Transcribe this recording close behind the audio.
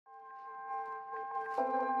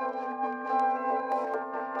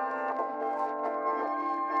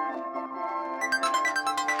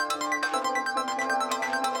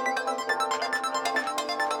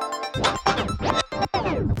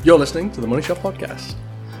You're listening to the Money Shop Podcast,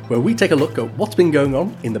 where we take a look at what's been going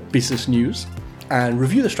on in the business news and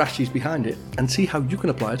review the strategies behind it and see how you can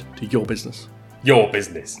apply it to your business. Your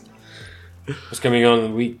business. What's going on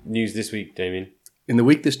in the week news this week, Damien? In the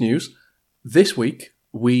week this week,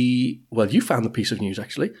 you found the piece of news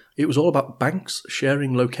actually. It was all about banks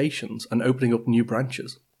sharing locations and opening up new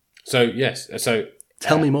branches. So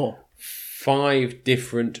Tell me more. 5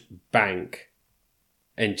 different bank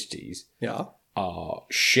entities are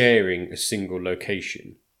sharing a single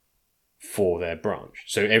location for their branch.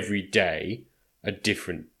 So every day, a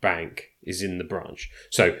different bank is in the branch.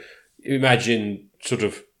 So imagine sort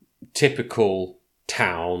of typical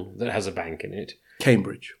town that has a bank in it.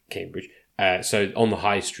 Cambridge. So on the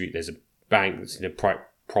high street, there's a bank that's in a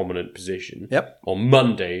prominent position. Yep. On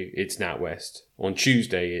Monday, it's NatWest. On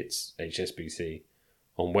Tuesday, it's HSBC.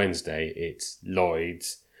 On Wednesday, it's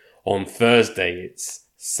Lloyds. On Thursday, it's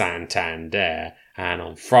Santander. And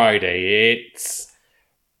on Friday, it's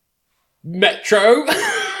Metro.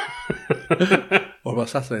 What about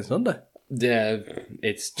Saturday and Sunday? Yeah,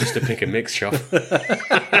 it's just a pick and mix shop.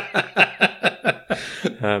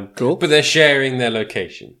 Cool. But they're sharing their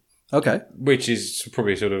location. Okay. Which is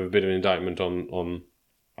probably sort of a bit of an indictment on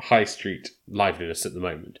high street liveliness at the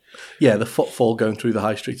moment. Yeah, the footfall going through the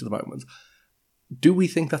high street at the moment. Do we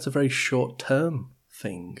think that's a very short-term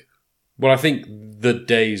thing? Well, I think the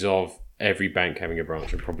days of every bank having a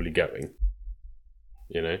branch are probably going.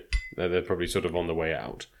 You know, they're probably sort of on the way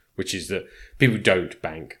out, which is that people don't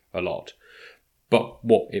bank a lot. But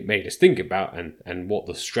what it made us think about and what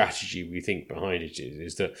the strategy we think behind it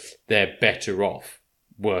is that they're better off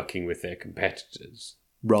working with their competitors.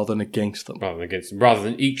 Rather than against them. Rather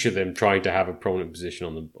than each of them trying to have a prominent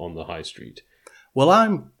position on the high street. Well,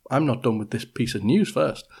 I'm not done with this piece of news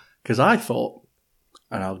first, because I thought,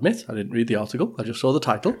 and I'll admit, I didn't read the article, I just saw the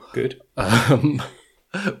title. Good.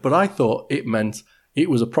 But I thought it meant it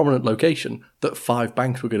was a prominent location that 5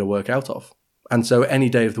 banks were going to work out of. And so any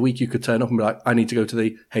day of the week you could turn up and be like, I need to go to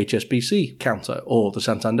the HSBC counter or the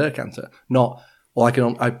Santander counter. Not, well,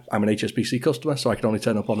 I'm an HSBC customer, so I can only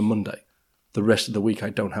turn up on a Monday. The rest of the week I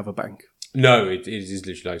don't have a bank. No, it is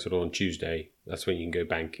literally like sort of on Tuesday. That's when you can go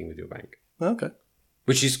banking with your bank. Okay.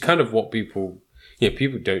 Which is kind of what people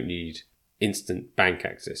don't need instant bank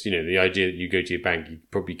access. You know, the idea that you go to your bank, you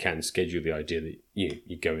probably can schedule the idea that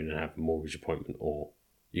you go in and have a mortgage appointment, or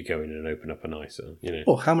you go in and open up an ISA, you know.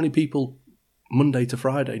 Well, how many people Monday to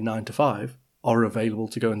Friday, 9 to 5, are available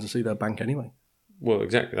to go in to see their bank anyway? Well,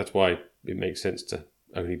 exactly. That's why it makes sense to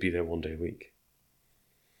only be there one day a week.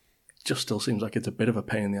 It just still seems like it's a bit of a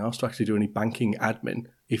pain in the arse to actually do any banking admin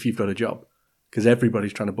if you've got a job. Because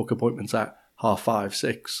everybody's trying to book appointments at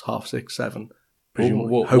 5:30, 6:30, 7:30, 7.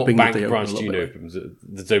 Presumably, hoping what bank that they branch do you know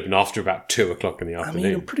that's open after about 2 o'clock in the afternoon? I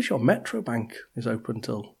mean, I'm pretty sure Metro Bank is open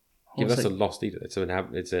till... Yeah, that's a lost leader. It's an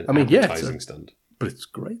advertising stunt. But it's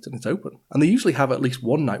great and it's open. And they usually have at least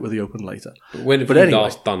one night where they open later. But when have you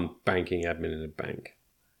last done banking admin in a bank?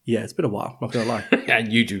 Yeah, it's been a while, not going to lie.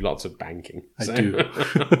 And you do lots of banking. I do.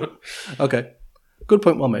 Okay, good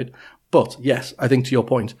point, well made. But yes, I think to your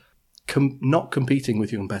point, not competing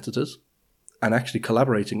with your competitors and actually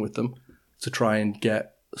collaborating with them to try and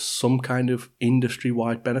get some kind of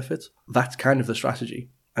industry-wide benefit, that's kind of the strategy.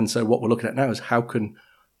 And so what we're looking at now is how can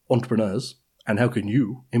entrepreneurs and how can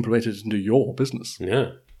you implement it into your business?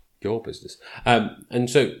 Yeah, your business. And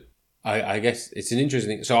so I guess it's an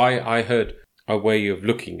interesting thing. So I heard a way of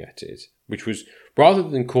looking at it, which was rather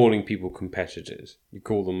than calling people competitors, you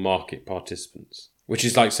call them market participants, which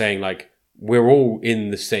is like saying like we're all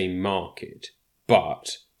in the same market,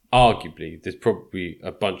 but arguably there's probably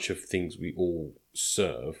a bunch of things we all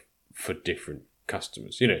serve for different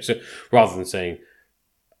customers. You know, so rather than saying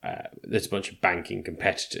there's a bunch of banking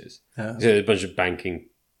competitors. Yeah. There's a bunch of banking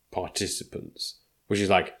participants, which is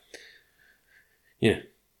like, you know,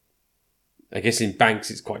 I guess in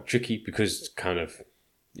banks it's quite tricky because kind of,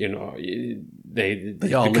 you know, they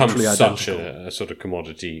become such a sort of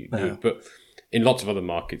commodity. Yeah. But in lots of other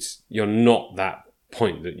markets, you're not that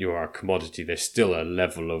point that you are a commodity. There's still a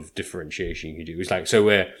level of differentiation you can do. It's like, so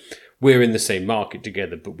we're in the same market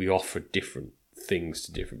together, but we offer different things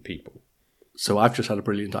to different people. So I've just had a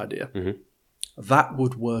brilliant idea. Mm-hmm. That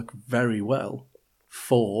would work very well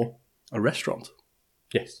for a restaurant.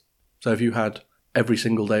 Yes. So if you had every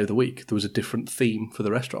single day of the week, there was a different theme for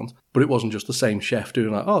the restaurant, but it wasn't just the same chef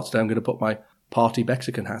doing like, oh, today I'm going to put my party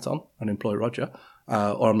Mexican hat on and employ Roger,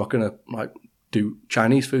 or I'm not going to like do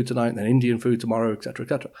Chinese food tonight and then Indian food tomorrow, etc.,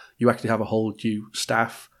 etc. You actually have a whole new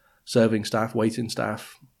staff, serving staff, waiting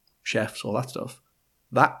staff, chefs, all that stuff.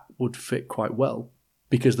 That would fit quite well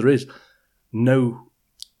because there is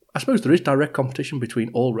I suppose there is direct competition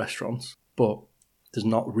between all restaurants, but there's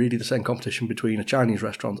not really the same competition between a Chinese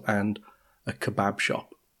restaurant and a kebab shop,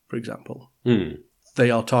 for example.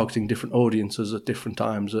 They are targeting different audiences at different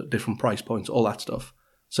times, at different price points, all that stuff.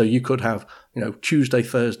 So you could have, Tuesday,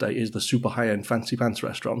 Thursday is the super high-end fancy pants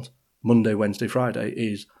restaurant. Monday, Wednesday, Friday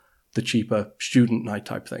is the cheaper student night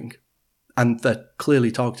type thing. And they're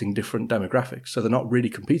clearly targeting different demographics. So they're not really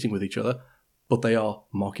competing with each other, but they are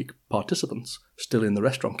market participants still in the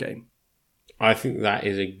restaurant game. I think that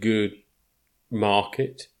is a good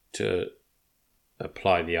market to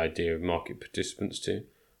apply the idea of market participants to.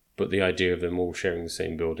 But the idea of them all sharing the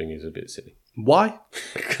same building is a bit silly. Why?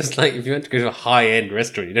 Because, if you went to go to a high-end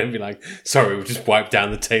restaurant, you don't be like, sorry, we'll just wipe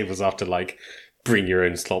down the tables after, bring your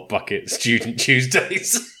own slot bucket student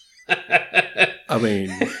Tuesdays. I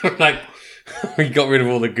mean... we got rid of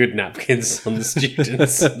all the good napkins on the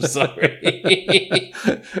students. I'm sorry.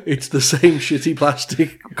 It's the same shitty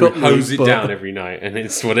plastic cutlery. We hose it down every night, and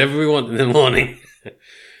it's whatever we want in the morning.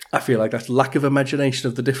 I feel like that's lack of imagination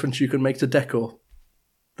of the difference you can make to decor.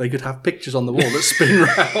 They could have pictures on the wall that spin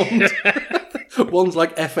round. One's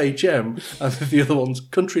like FHM, and the other one's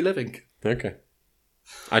country living. Okay.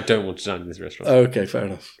 I don't want to dine in this restaurant. Okay, fair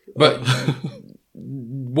enough. But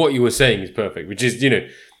what you were saying is perfect, which is,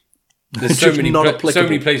 there's so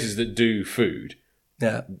many places that do food.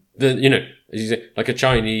 Yeah. That, as you say, like a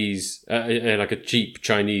Chinese, like a cheap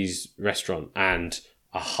Chinese restaurant and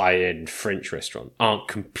a high-end French restaurant aren't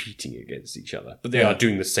competing against each other, but they are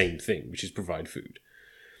doing the same thing, which is provide food.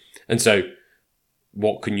 And so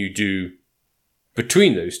what can you do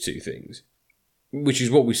between those two things? Which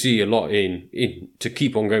is what we see a lot in to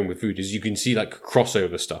keep on going with food, is you can see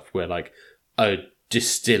crossover stuff where a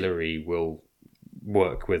distillery will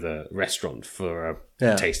work with a restaurant for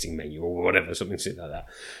a tasting menu or whatever, something like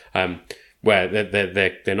that. Where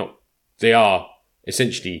they are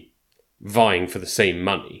essentially vying for the same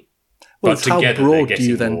money. Well, but how together broad they're do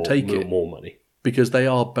you getting then take it? More money. Because they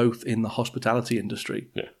are both in the hospitality industry.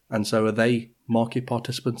 Yeah. And so are they market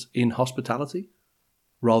participants in hospitality?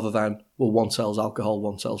 Rather than, one sells alcohol,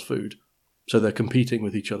 one sells food. So they're competing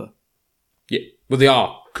with each other. Yeah. Well, they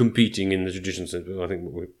are competing in the traditional sense, but I think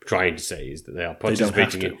what we're trying to say is that they are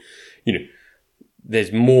participating in,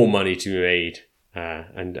 there's more money to be made,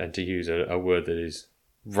 and to use a word that is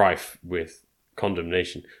rife with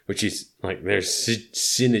condemnation, which is there's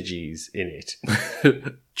synergies in it.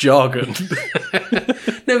 Jargon.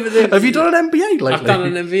 No, but have you done an MBA lately? I've done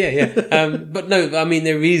an MBA, yeah. But no, I mean,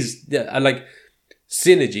 there is,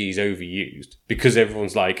 synergy is overused because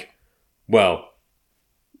everyone's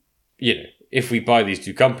if we buy these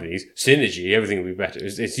two companies, synergy, everything will be better.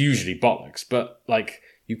 It's usually bollocks, but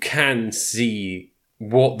you can see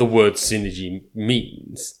what the word synergy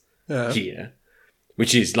means here,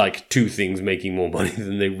 which is two things making more money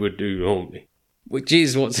than they would do normally. Which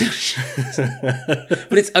is what's,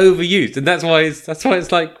 but it's overused, and that's why it's That's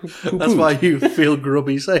why you feel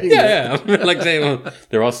grubby saying that. Yeah. I'm saying,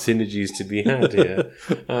 there are synergies to be had here,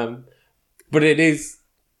 but it is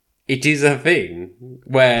a thing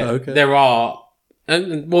where there are.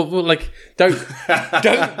 And don't sound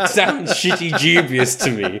shitty dubious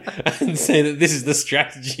to me and say that this is the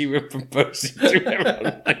strategy we're proposing to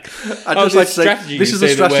everyone. I'd just like to say this is the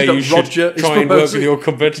strategy that Roger is try and work with your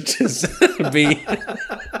competitors.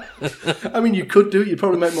 I mean, you could do it. You'd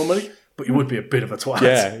probably make more money, but you would be a bit of a twat.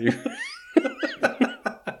 Yeah.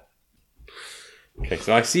 Okay,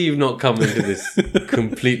 so I see you've not come into this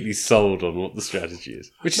completely sold on what the strategy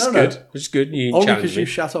is, which is good. Which is good. You only because you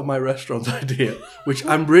shat on my restaurant idea, which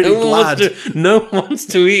I'm really glad. No one wants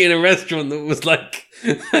to eat in a restaurant that was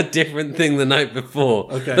a different thing the night before.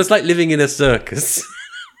 Okay, that's like living in a circus.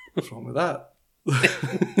 What's wrong with that?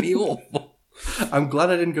 It'd be awful. I'm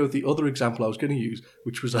glad I didn't go with the other example I was going to use,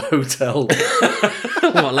 which was a hotel.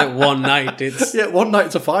 What, one night? One night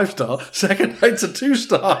it's a 5-star, second night it's a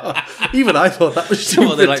 2-star. Even I thought that was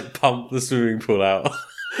stupid. They pump the swimming pool out.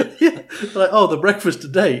 Yeah, the breakfast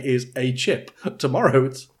today is a chip. Tomorrow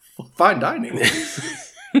it's fine dining.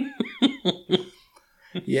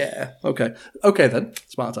 Yeah, okay. Okay then,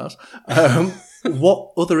 smart ass.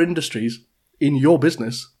 What other industries in your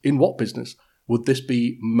business, in what business, would this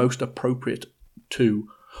be most appropriate to,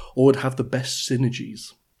 or would have the best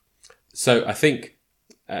synergies? So I think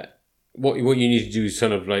what you need to do is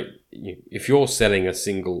if you're selling a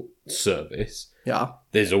single service,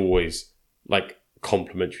 there's always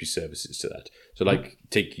complementary services to that. So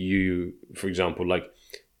take you, for example,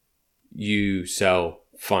 you sell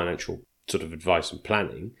financial sort of advice and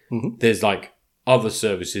planning, there's like other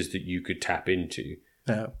services that you could tap into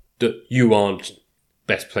that you aren't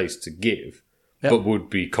best placed to give, but would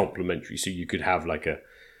be complementary. So you could have like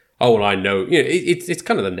I know, it's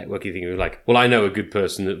kind of the networking thing of like, well, I know a good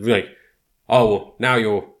person that like, well, now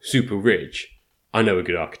you're super rich. I know a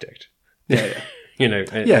good architect. Yeah.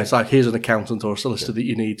 It's like, here's an accountant or a solicitor that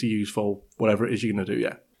you need to use for whatever it is you're going to do,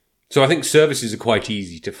 So I think services are quite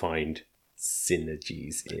easy to find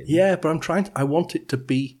synergies in. Yeah, but I want it to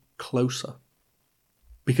be closer.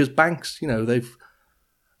 Because banks, they've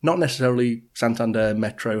not necessarily Santander,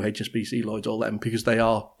 Metro, HSBC, Lloyds, all them, because they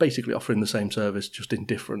are basically offering the same service just in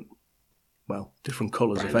different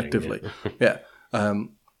colours, Branding, effectively. Yeah.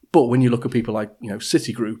 But when you look at people like,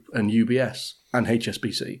 Citigroup and UBS and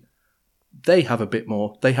HSBC, they have a bit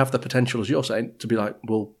more, they have the potential, as you're saying, to be like,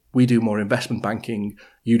 well, we do more investment banking,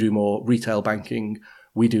 you do more retail banking,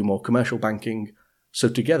 we do more commercial banking. So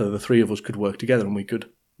together, the three of us could work together and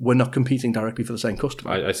we're not competing directly for the same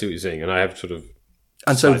customer. I see what you're saying. And I have sort of...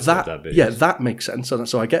 And so that makes sense. And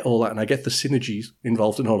so I get all that and I get the synergies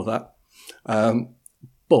involved in all of that.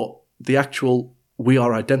 But the actual, we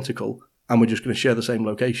are identical and we're just going to share the same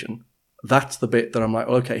location. That's the bit that I'm like,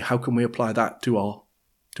 okay, how can we apply that to our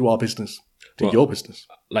business, your business?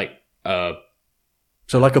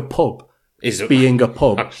 So like a pub, being a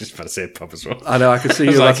pub. I was just about to say a pub as well. I know, I could see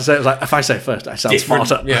you about to say it. I was like, if I say it first, I sound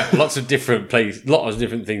smarter. Yeah, lots of different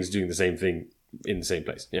things doing the same thing in the same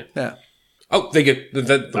place. Yeah. Yeah. Oh, there you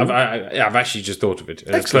go. I've actually just thought of it.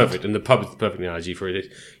 And it's perfect. And the pub is the perfect analogy for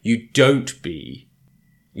it. You don't be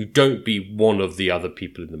one of the other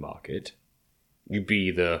people in the market. You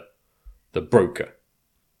be the broker.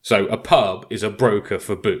 So a pub is a broker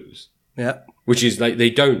for booze. Yeah. Which is like, they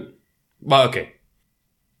don't... Well, okay.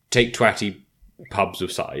 Take twatty pubs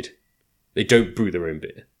aside. They don't brew their own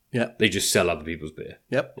beer. Yeah. They just sell other people's beer.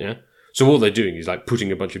 Yep. Yeah. So all they're doing is like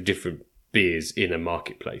putting a bunch of different beers in a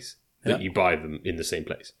marketplace that you buy them in the same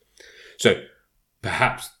place. So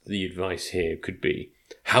perhaps the advice here could be,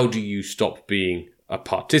 how do you stop being a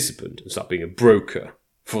participant and start being a broker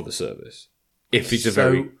for the service? If it's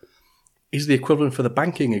is the equivalent for the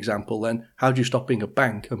banking example then, how do you stop being a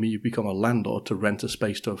bank? I mean, you become a landlord to rent a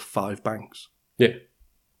space to 5 banks. Yeah.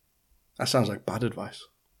 That sounds like bad advice.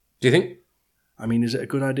 Do you think? I mean, is it a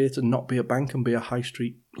good idea to not be a bank and be a high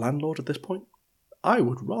street landlord at this point? I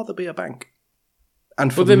would rather be a bank.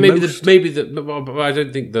 And for but I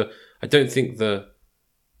don't think the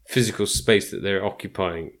physical space that they're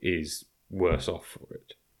occupying is worse off for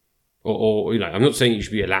it. Or I'm not saying you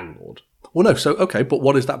should be a landlord. Well, no. So okay, but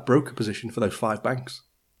what is that broker position for those 5 banks?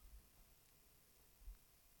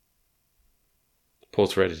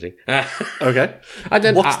 Pause for editing. Okay.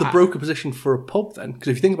 What's the broker position for a pub then? Because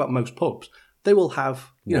if you think about most pubs, they will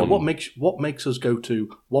have, what makes us go to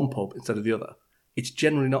one pub instead of the other? It's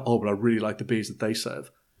generally not, but I really like the beers that they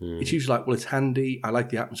serve. It's usually like, well, it's handy. I like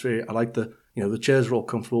the atmosphere. I like the chairs are all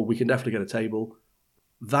comfortable. We can definitely get a table.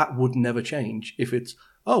 That would never change if it's,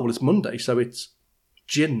 it's Monday, so it's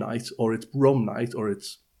gin night or it's rum night or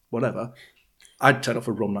it's whatever. I'd turn up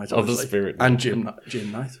for rum night, obviously. Of the spirit. And gin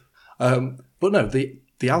night. But no,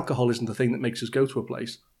 the alcohol isn't the thing that makes us go to a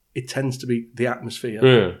place. It tends to be the atmosphere.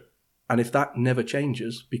 Yeah. And if that never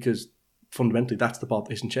changes, because fundamentally that's the part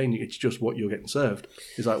that isn't changing, it's just what you're getting served.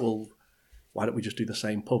 It's like, well, why don't we just do the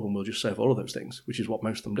same pub and we'll just serve all of those things, which is what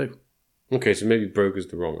most of them do. Okay, so maybe broker's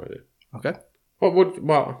the wrong idea. Okay.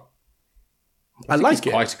 I like it's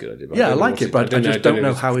it. Quite a good idea. Yeah, I like it, but I just don't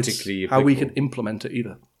know how we can implement it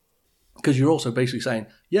either. Because you're also basically saying,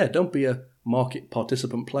 don't be a market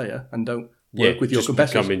participant player and don't work with your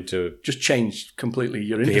competitors. Just change completely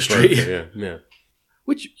your industry. Yeah.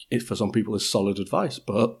 Which, for some people, is solid advice.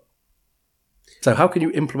 But so, how can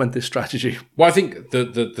you implement this strategy? Well, I think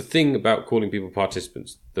the thing about calling people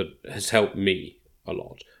participants that has helped me a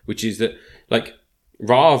lot, which is that, like,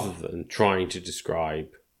 rather than trying to describe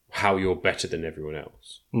how you're better than everyone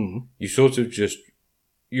else, you sort of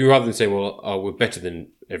rather than say, we're better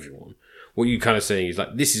than everyone, what you're kind of saying is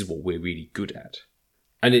like, this is what we're really good at.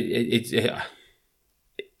 And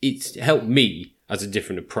it's helped me as a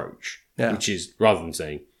different approach, which is rather than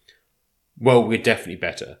saying, well, we're definitely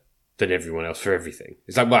better than everyone else for everything.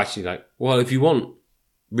 It's like, if you want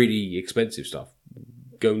really expensive stuff,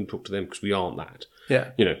 go and talk to them because we aren't that.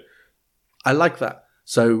 Yeah. I like that.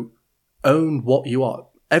 So own what you are.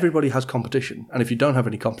 Everybody has competition. And if you don't have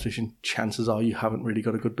any competition, chances are you haven't really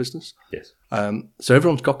got a good business. Yes. So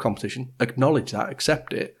everyone's got competition. Acknowledge that,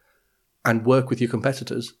 accept it, and work with your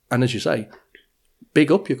competitors. And as you say,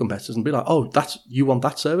 big up your competitors and be like, you want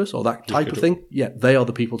that service or that type of thing? Yeah, they are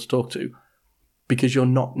the people to talk to. because you're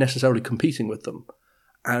not necessarily competing with them.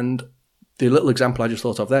 And the little example I just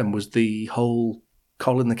thought of then was the whole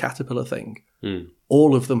Colin the Caterpillar thing.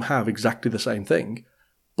 All of them have exactly the same thing,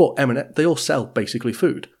 but M&S, they all sell basically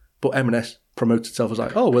food. But M&S promotes itself as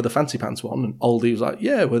like, oh, we're the fancy pants one, and Aldi was like,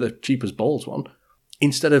 yeah, we're the cheap as balls one.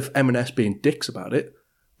 Instead of M&S being dicks about it,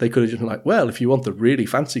 they could have just been like, well, if you want the really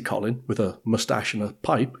fancy Colin with a moustache and a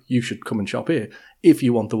pipe, you should come and shop here. If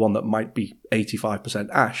you want the one that might be 85%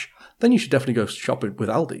 ash, then you should definitely go shopping with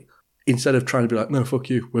Aldi. Instead of trying to be like, no, fuck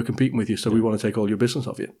you, we're competing with you, so we want to take all your business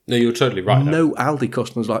off you. No, you're totally right. No Aldi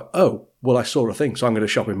customer's like, oh, well, I saw a thing, so I'm going to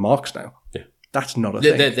shop in Marks now. Yeah. That's not a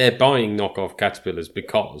thing. They're buying knockoff Caterpillars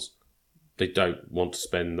because they don't want to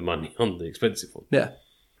spend the money on the expensive one. Yeah.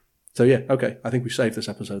 So, yeah, okay. I think we saved this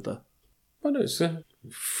episode there. Well, no, it's a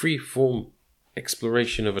free-form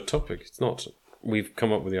exploration of a topic. It's not we've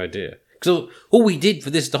come up with the idea. Because all we did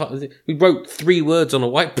for this, we wrote 3 words on a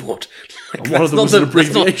whiteboard. Like, one of them was an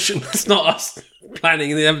abbreviation. That's not us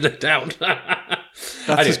planning the episode out.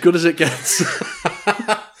 That's as good as it gets.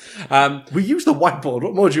 We used the whiteboard.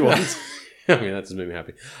 What more do you want? I mean, that doesn't make me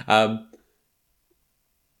happy.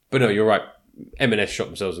 But no, you're right. M&S shot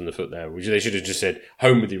themselves in the foot there. Which they should have just said,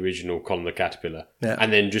 home with the original Colin the Caterpillar. Yeah.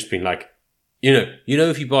 And then just been like, you know,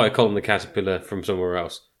 if you buy a Colin the Caterpillar from somewhere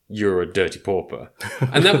else, you're a dirty pauper.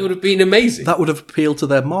 And that would have been amazing. That would have appealed to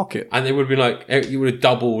their market. And they would have been like, you would have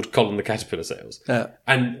doubled Colin the Caterpillar sales. Yeah.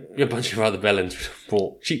 And a bunch of other bellends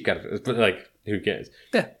bought cheap caterpillars. But, like, who cares?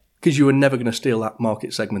 Yeah. Because you were never going to steal that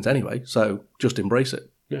market segment anyway, so just embrace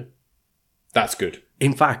it. Yeah. That's good.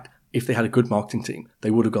 In fact, if they had a good marketing team,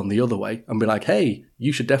 they would have gone the other way and be like, hey,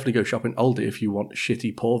 you should definitely go shop in Aldi if you want a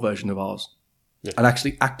shitty, poor version of ours. Yeah. And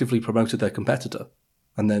actually actively promoted their competitor.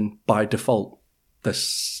 And then, by default, they're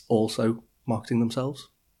also marketing themselves.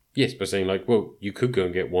 Yes, by saying like, well, you could go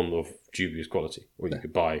and get one of dubious quality, or you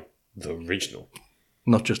could buy the original.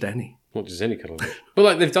 Not just any. Not just any colour. But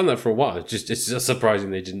like they've done that for a while. It's just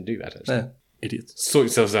surprising they didn't do that. Actually. Yeah, idiots. Sort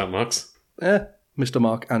yourselves out, Marks. Yeah, Mr.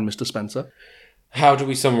 Mark and Mr. Spencer. How do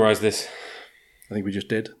we summarise this? I think we just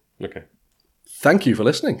did. Okay. Thank you for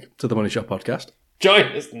listening to the Money Shot Podcast.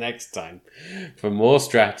 Join us next time for more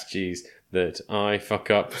strategies that I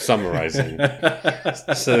fuck up summarising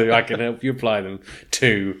so I can help you apply them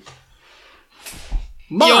to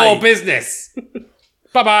your business.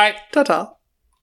 Bye-bye. Ta-ta.